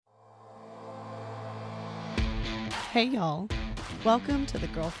Hey y'all, welcome to the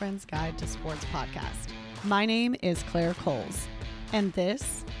Girlfriend's Guide to Sports podcast. My name is Claire Coles, and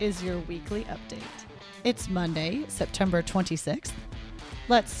this is your weekly update. It's Monday, September 26th.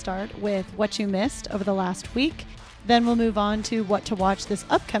 Let's start with what you missed over the last week, then we'll move on to what to watch this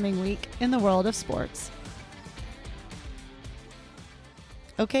upcoming week in the world of sports.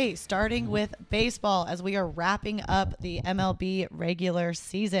 Okay, starting with baseball as we are wrapping up the MLB regular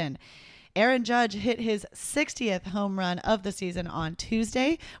season. Aaron Judge hit his 60th home run of the season on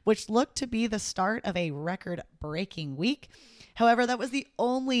Tuesday, which looked to be the start of a record-breaking week. However, that was the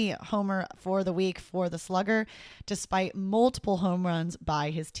only homer for the week for the slugger, despite multiple home runs by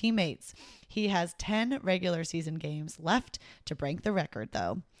his teammates. He has 10 regular season games left to break the record,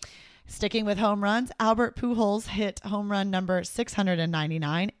 though. Sticking with home runs, Albert Pujols hit home run number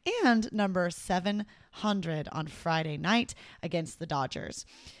 699 and number 700 on Friday night against the Dodgers.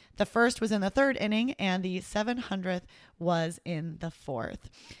 The first was in the third inning, and the 700th was in the fourth.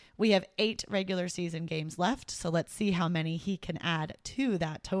 We have 8 regular season games left, so let's see how many he can add to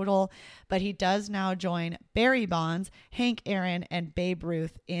that total. But he does now join Barry Bonds, Hank Aaron, and Babe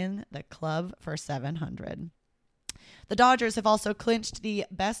Ruth in the club for 700. The Dodgers have also clinched the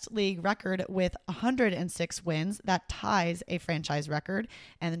best league record with 106 wins. That ties a franchise record,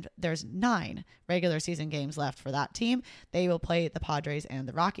 and there's 9 regular season games left for that team. They will play the Padres and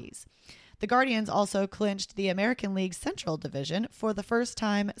the Rockies. The Guardians also clinched the American League Central Division for the first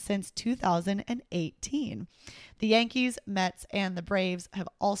time since 2018. The Yankees, Mets, and the Braves have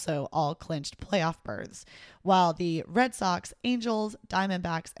also all clinched playoff berths, while the Red Sox, Angels,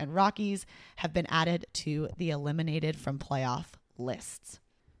 Diamondbacks, and Rockies have been added to the eliminated from playoff lists.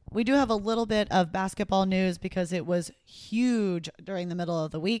 We do have a little bit of basketball news because it was huge during the middle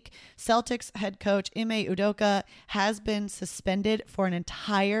of the week. Celtics head coach Ime Udoka has been suspended for an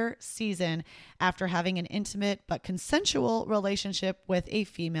entire season after having an intimate but consensual relationship with a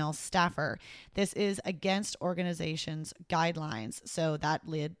female staffer. This is against organization's guidelines, so that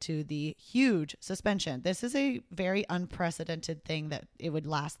led to the huge suspension. This is a very unprecedented thing that it would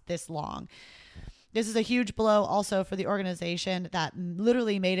last this long. This is a huge blow also for the organization that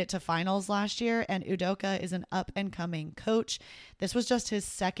literally made it to finals last year, and Udoka is an up-and-coming coach. This was just his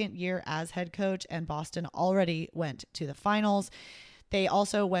second year as head coach, and Boston already went to the finals. They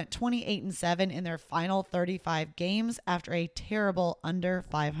also went 28-7 in their final 35 games after a terrible under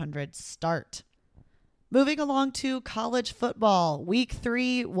 500 start. Moving along to college football, week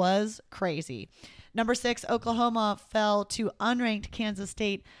 3 was crazy. Number 6, Oklahoma fell to unranked Kansas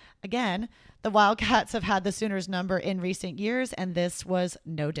State again. The Wildcats have had the Sooners' number in recent years, and this was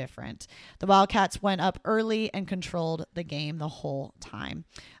no different. The Wildcats went up early and controlled the game the whole time.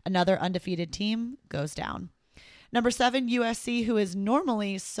 Another undefeated team goes down. Number 7, USC, who is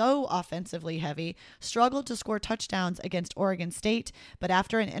normally so offensively heavy, struggled to score touchdowns against Oregon State, but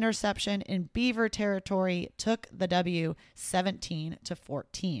after an interception in Beaver territory, took the W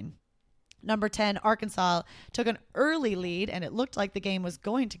 17-14. Number 10, Arkansas took an early lead, and it looked like the game was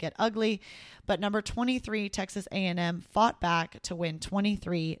going to get ugly, but number 23, Texas A&M, fought back to win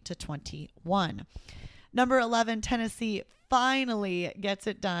 23-21. Number 11, Tennessee finally gets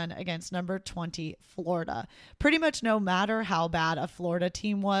it done against number 20, Florida. Pretty much no matter how bad a Florida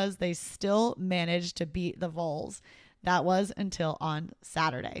team was, they still managed to beat the Vols. That was until on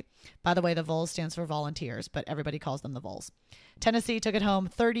Saturday. By the way, the Vols stands for volunteers, but everybody calls them the Vols. Tennessee took it home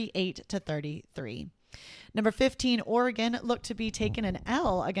 38-33. Number 15, Oregon looked to be taking an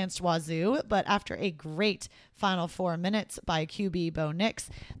L against Wazoo, but after a great final 4 minutes by QB Bo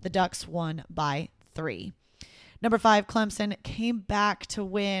Nix, the Ducks won by 3. Number 5, Clemson came back to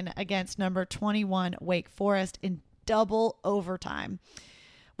win against number 21, Wake Forest, in double overtime.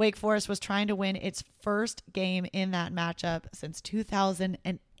 Wake Forest was trying to win its first game in that matchup since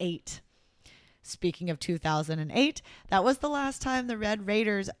 2008. Speaking of 2008, that was the last time the Red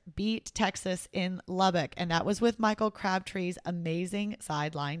Raiders beat Texas in Lubbock, and that was with Michael Crabtree's amazing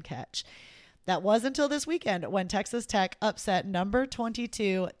sideline catch. That was until this weekend when Texas Tech upset number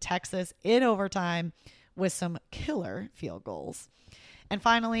 22 Texas in overtime with some killer field goals. And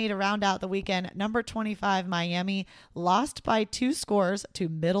finally, to round out the weekend, number 25 Miami lost by 2 scores to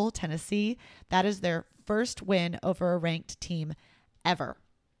Middle Tennessee. That is their first win over a ranked team ever.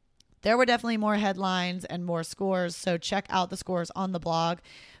 There were definitely more headlines and more scores, so check out the scores on the blog.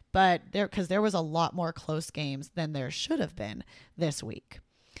 But because there was a lot more close games than there should have been this week.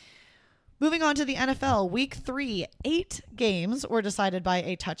 Moving on to the NFL, week 3, 8 games were decided by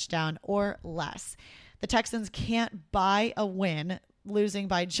a touchdown or less. The Texans can't buy a win, losing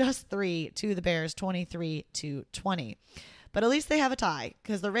by just 3 to the Bears 23-20. But at least they have a tie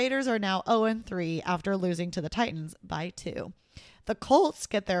because the Raiders are now 0-3 after losing to the Titans by 2. The Colts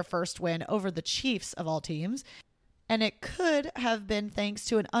get their first win over the Chiefs of all teams, and it could have been thanks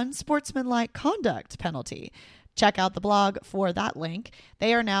to an unsportsmanlike conduct penalty. Check out the blog for that link.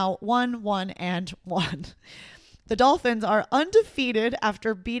 They are now 1-1-1. The Dolphins are undefeated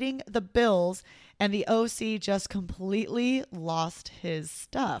after beating the Bills, and the OC just completely lost his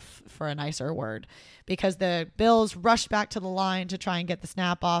stuff, for a nicer word, because the Bills rushed back to the line to try and get the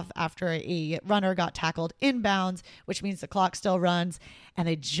snap off after a runner got tackled inbounds, which means the clock still runs, and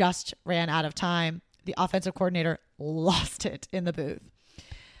they just ran out of time. The offensive coordinator lost it in the booth.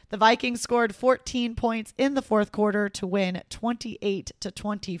 The Vikings scored 14 points in the fourth quarter to win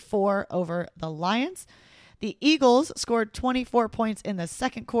 28-24 over the Lions. The Eagles scored 24 points in the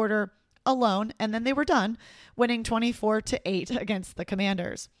second quarter alone, and then they were done, winning 24-8 against the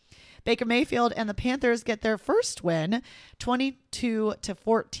Commanders. Baker Mayfield and the Panthers get their first win,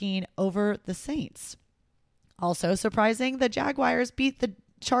 22-14 over the Saints. Also surprising, the Jaguars beat the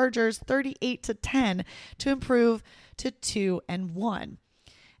Chargers 38-10 to improve to 2-1.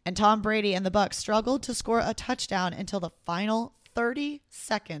 And Tom Brady and the Bucs struggled to score a touchdown until the final 30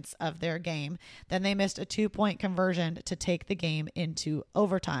 seconds of their game. Then they missed a 2-point conversion to take the game into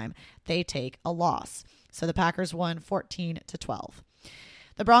overtime. They take a loss. So the Packers won 14-12.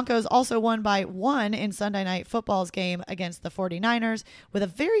 The Broncos also won by 1 in Sunday Night Football's game against the 49ers with a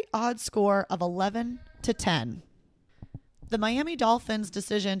very odd score of 11-10. The Miami Dolphins'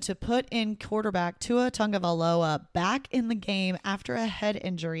 decision to put in quarterback Tua Tagovailoa back in the game after a head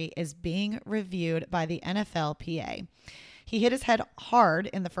injury is being reviewed by the NFLPA. He hit his head hard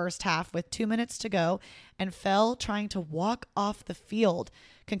in the first half with 2 minutes to go and fell trying to walk off the field.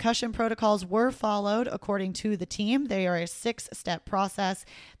 Concussion protocols were followed according to the team. They are a 6-step process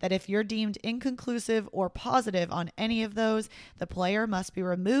that if you're deemed inconclusive or positive on any of those, the player must be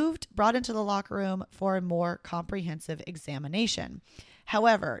removed, brought into the locker room for a more comprehensive examination.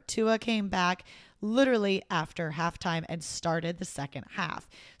 However, Tua came back literally after halftime and started the second half.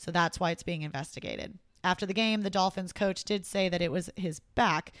 So that's why it's being investigated. After the game, the Dolphins coach did say that it was his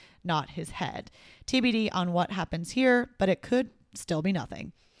back, not his head. TBD on what happens here, but it could still be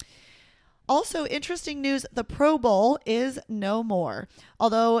nothing. Also, interesting news, the Pro Bowl is no more.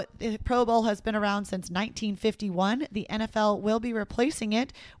 Although the Pro Bowl has been around since 1951, the NFL will be replacing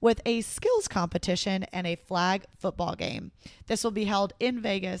it with a skills competition and a flag football game. This will be held in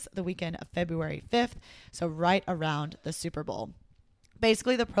Vegas the weekend of February 5th, so right around the Super Bowl.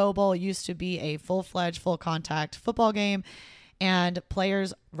 Basically, the Pro Bowl used to be a full-fledged, full-contact football game, and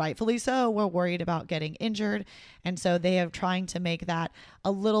players, rightfully so, were worried about getting injured. And so they are trying to make that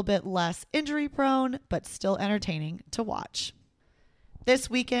a little bit less injury-prone, but still entertaining to watch.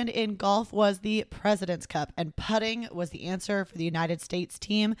 This weekend in golf was the President's Cup, and putting was the answer for the United States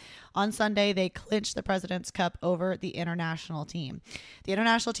team. On Sunday, they clinched the President's Cup over the international team. The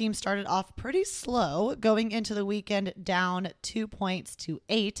international team started off pretty slow, going into the weekend down 2 points to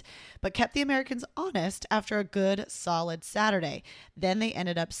 8, but kept the Americans honest after a good, solid Saturday. Then they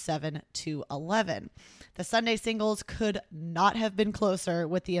ended up 7-11. The Sunday singles could not have been closer,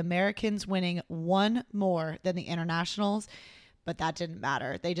 with the Americans winning one more than the internationals. But that didn't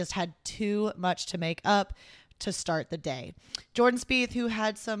matter. They just had too much to make up to start the day. Jordan Spieth, who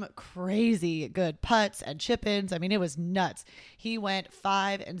had some crazy good putts and chip-ins, I mean, it was nuts. He went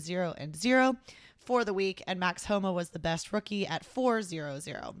 5-0-0 for the week, and Max Homa was the best rookie at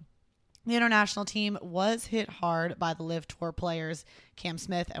 4-0-0. The international team was hit hard by the LIV Tour players, Cam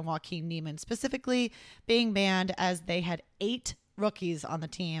Smith and Joaquin Niemann specifically, being banned as they had 8 rookies on the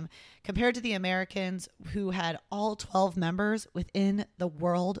team compared to the Americans, who had all 12 members within the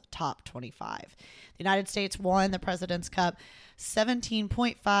world top 25. The United States won the President's Cup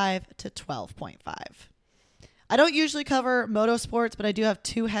 17.5 to 12.5. I don't usually cover motorsports, but I do have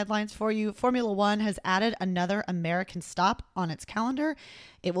 2 headlines for you. Formula One has added another American stop on its calendar.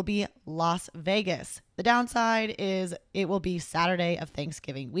 It will be Las Vegas. The downside is it will be Saturday of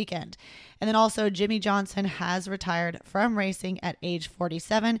Thanksgiving weekend. And then also Jimmy Johnson has retired from racing at age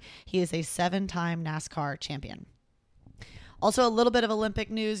 47. He is a 7-time NASCAR champion. Also, a little bit of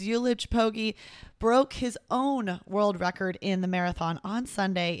Olympic news. Eliud Kipchoge broke his own world record in the marathon on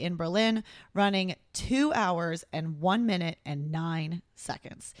Sunday in Berlin, running 2 hours and 1 minute and 9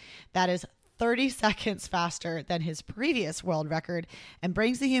 seconds. That is 30 seconds faster than his previous world record and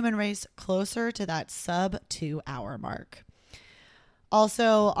brings the human race closer to that sub 2 hour mark.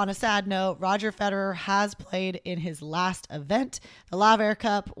 Also, on a sad note, Roger Federer has played in his last event. The Lavair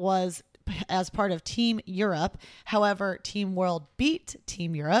Cup was as part of Team Europe. However, Team World beat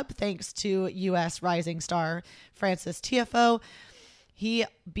Team Europe thanks to U.S. rising star Francis Tiafoe. He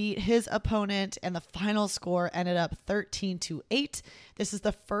beat his opponent, and the final score ended up 13-8. This is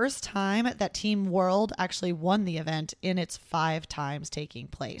the first time that Team World actually won the event in its 5 times taking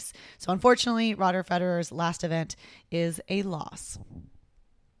place. So unfortunately, Roger Federer's last event is a loss.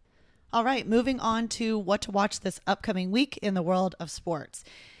 All right, moving on to what to watch this upcoming week in the world of sports.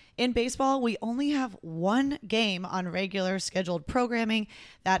 In baseball, we only have one game on regular scheduled programming.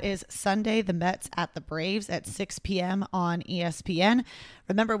 That is Sunday, the Mets at the Braves at 6 p.m. on ESPN.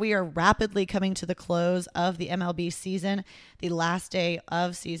 Remember, we are rapidly coming to the close of the MLB season. The last day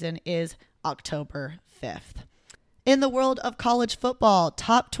of season is October 5th. In the world of college football,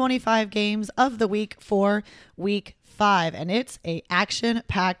 top 25 games of the week for week 5, and it's a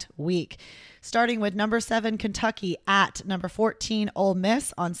action-packed week. Starting with number 7, Kentucky at number 14, Ole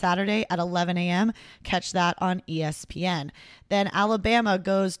Miss on Saturday at 11 a.m. Catch that on ESPN. Then Alabama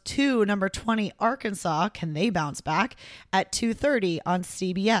goes to number 20, Arkansas. Can they bounce back? At 2:30 on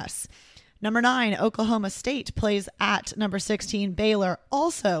CBS. Number 9, Oklahoma State plays at number 16, Baylor,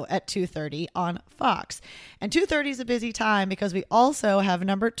 also at 2:30 on Fox. And 2:30 is a busy time because we also have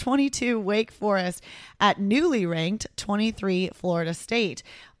number 22, Wake Forest, at newly ranked 23, Florida State.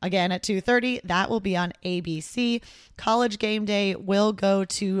 Again, at 2:30, that will be on ABC. College Game Day will go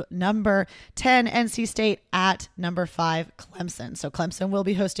to number 10, NC State, at number 5, Clemson. So Clemson will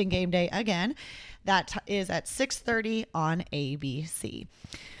be hosting Game Day again. That is at 6:30 on ABC.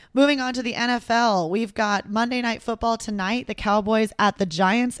 Moving on to the NFL, we've got Monday Night Football tonight, the Cowboys at the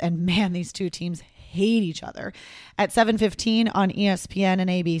Giants, and man, these two teams hate each other, at 7:15 on ESPN and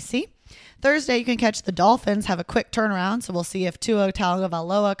ABC. Thursday, you can catch the Dolphins, have a quick turnaround, so we'll see if Tua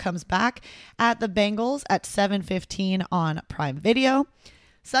Tagovailoa comes back, at the Bengals at 7:15 on Prime Video.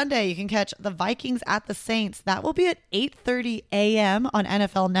 Sunday, you can catch the Vikings at the Saints. That will be at 8:30 a.m. on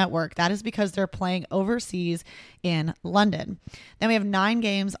NFL Network. That is because they're playing overseas in London. Then we have 9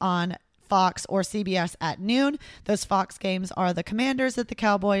 games on Fox or CBS at noon. Those Fox games are the Commanders at the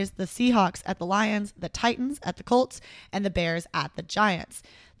Cowboys, the Seahawks at the Lions, the Titans at the Colts, and the Bears at the Giants.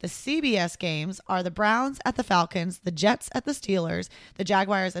 The CBS games are the Browns at the Falcons, the Jets at the Steelers, the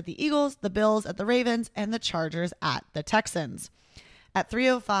Jaguars at the Eagles, the Bills at the Ravens, and the Chargers at the Texans. At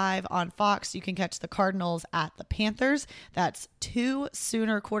 3:05 on Fox, you can catch the Cardinals at the Panthers. That's 2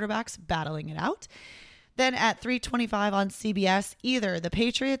 Sooner quarterbacks battling it out. Then at 3:25 on CBS, either the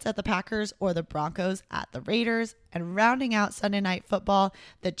Patriots at the Packers or the Broncos at the Raiders. And rounding out Sunday Night Football,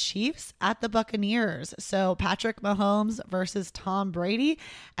 the Chiefs at the Buccaneers. So Patrick Mahomes versus Tom Brady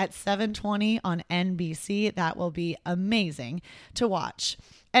at 7:20 on NBC. That will be amazing to watch.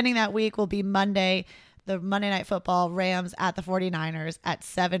 Ending that week will be Monday, the Monday Night Football, Rams at the 49ers at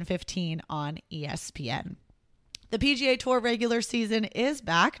 7:15 on ESPN. The PGA Tour regular season is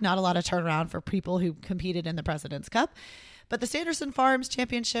back. Not a lot of turnaround for people who competed in the President's Cup. But the Sanderson Farms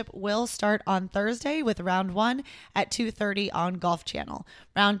Championship will start on Thursday with round 1 at 2:30 on Golf Channel.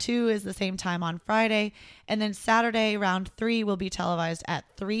 Round 2 is the same time on Friday. And then Saturday, round 3 will be televised at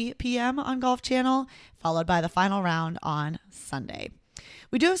 3 p.m. on Golf Channel, followed by the final round on Sunday.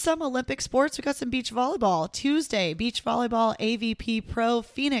 We do have some Olympic sports. We got some beach volleyball. Tuesday, beach volleyball AVP Pro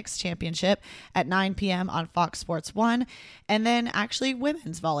Phoenix Championship at 9 p.m. on Fox Sports 1. And then actually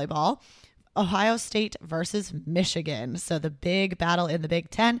women's volleyball, Ohio State versus Michigan. So the big battle in the Big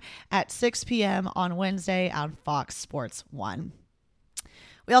Ten at 6 p.m. on Wednesday on Fox Sports 1.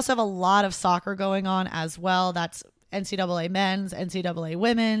 We also have a lot of soccer going on as well. That's NCAA men's, NCAA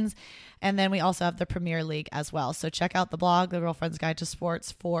women's, and then we also have the Premier League as well. So check out the blog, The Girlfriend's Guide to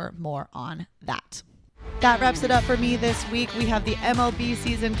Sports, for more on that. That wraps it up for me this week. We have the MLB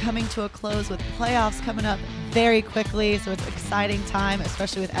season coming to a close with playoffs coming up very quickly. So it's an exciting time,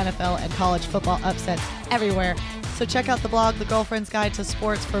 especially with NFL and college football upsets everywhere. So check out the blog, The Girlfriend's Guide to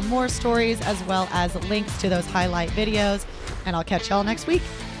Sports, for more stories as well as links to those highlight videos. And I'll catch y'all next week.